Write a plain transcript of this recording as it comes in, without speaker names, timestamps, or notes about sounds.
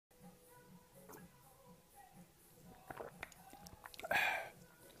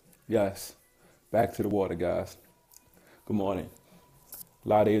Yes, back to the water, guys. Good morning.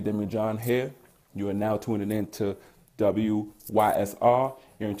 Lade Demijohn here. You are now tuning in to WYSR,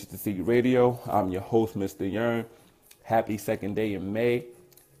 Yearn to See Radio. I'm your host, Mr. Yearn. Happy second day in May.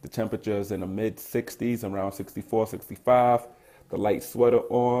 The temperature is in the mid 60s, around 64, 65. The light sweater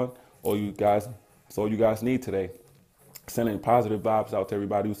on. That's all you guys need today. Sending positive vibes out to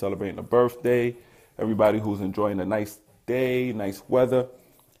everybody who's celebrating a birthday, everybody who's enjoying a nice day, nice weather.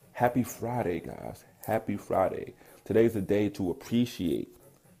 Happy Friday, guys. Happy Friday. Today's a day to appreciate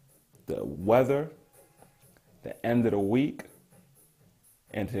the weather, the end of the week,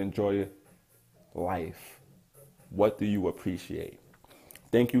 and to enjoy life. What do you appreciate?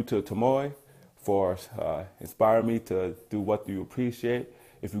 Thank you to Tamoy for inspiring me to do What Do You Appreciate.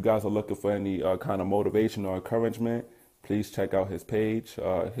 If you guys are looking for any kind of motivation or encouragement, please check out his page.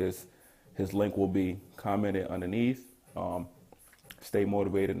 His link will be commented underneath. Stay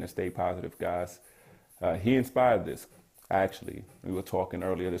motivated and stay positive, guys. He inspired this, actually. We were talking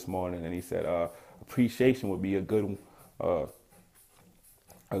earlier this morning, and he said appreciation would be a good one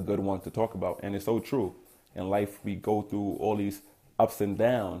to talk about. And it's so true. In life, we go through all these ups and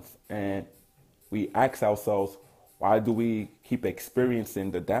downs, and we ask ourselves, why do we keep experiencing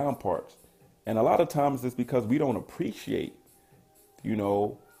the down parts? And a lot of times it's because we don't appreciate,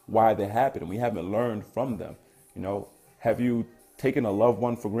 why they happen. We haven't learned from them. Have you taken a loved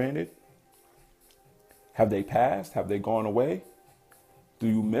one for granted? Have they passed? Have they gone away? Do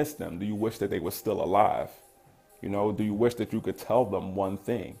you miss them? Do you wish that they were still alive? Do you wish that you could tell them one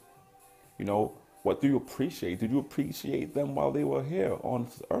thing? What do you appreciate? Did you appreciate them while they were here on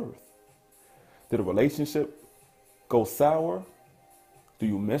this earth? Did a relationship go sour? Do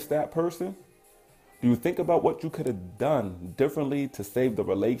you miss that person? Do you think about what you could have done differently to save the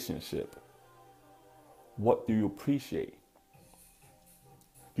relationship? What do you appreciate?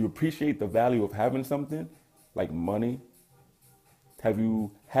 Do you appreciate the value of having something like money? Have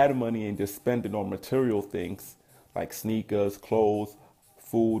you had money and just spent it on material things like sneakers, clothes,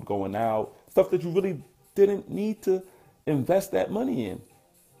 food, going out, stuff that you really didn't need to invest that money in?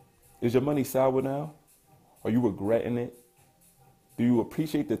 Is your money sour now? Are you regretting it? Do you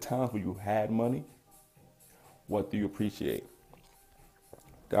appreciate the times when you had money? What do you appreciate?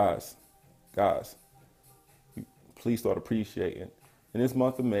 Guys, please start appreciating. In this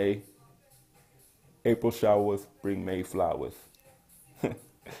month of May, April showers bring May flowers.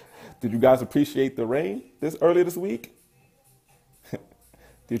 Did you guys appreciate the rain earlier this week?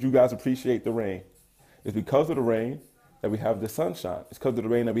 Did you guys appreciate the rain? It's because of the rain that we have the sunshine. It's because of the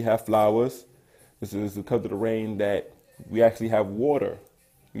rain that we have flowers. This is because of the rain that we actually have water,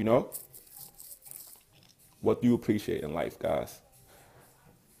 What do you appreciate in life, guys?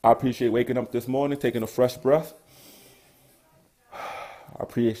 I appreciate waking up this morning, taking a fresh breath. I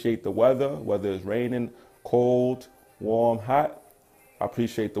appreciate the weather, whether it's raining, cold, warm, hot. I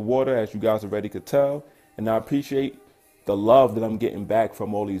appreciate the water, as you guys already could tell. And I appreciate the love that I'm getting back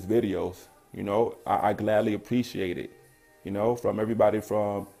from all these videos. I gladly appreciate it. From everybody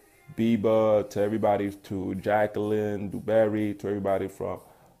from Bieber to everybody to Jacqueline Dewberry to everybody from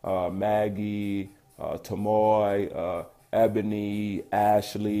Maggie, Tamoy, Ebony,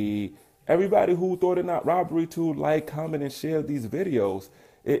 Ashley, everybody who thought it not robbery to like, comment, and share these videos.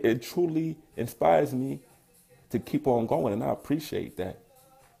 It truly inspires me to keep on going, and I appreciate that.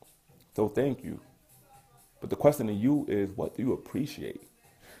 So thank you. But the question to you is, what do you appreciate?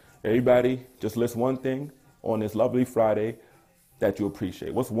 Everybody, just list one thing on this lovely Friday that you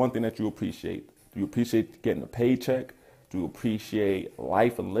appreciate. What's one thing that you appreciate? Do you appreciate getting a paycheck? Do you appreciate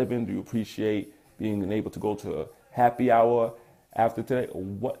life and living? Do you appreciate being able to go to a happy hour after today? Or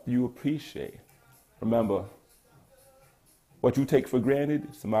what do you appreciate? Remember, what you take for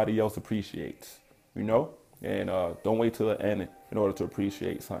granted, somebody else appreciates, And don't wait till the end in order to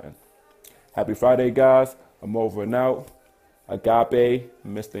appreciate something. Happy Friday, guys. I'm over and out. Agape,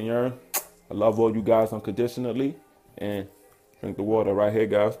 Mr. Yearn. I love all you guys unconditionally. And drink the water right here,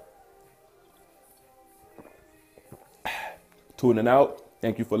 guys. Tuning out.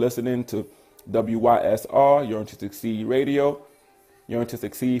 Thank you for listening to WYSR, Yearn to Succeed Radio. Yearn to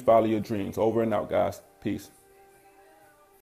Succeed, follow your dreams. Over and out, guys. Peace.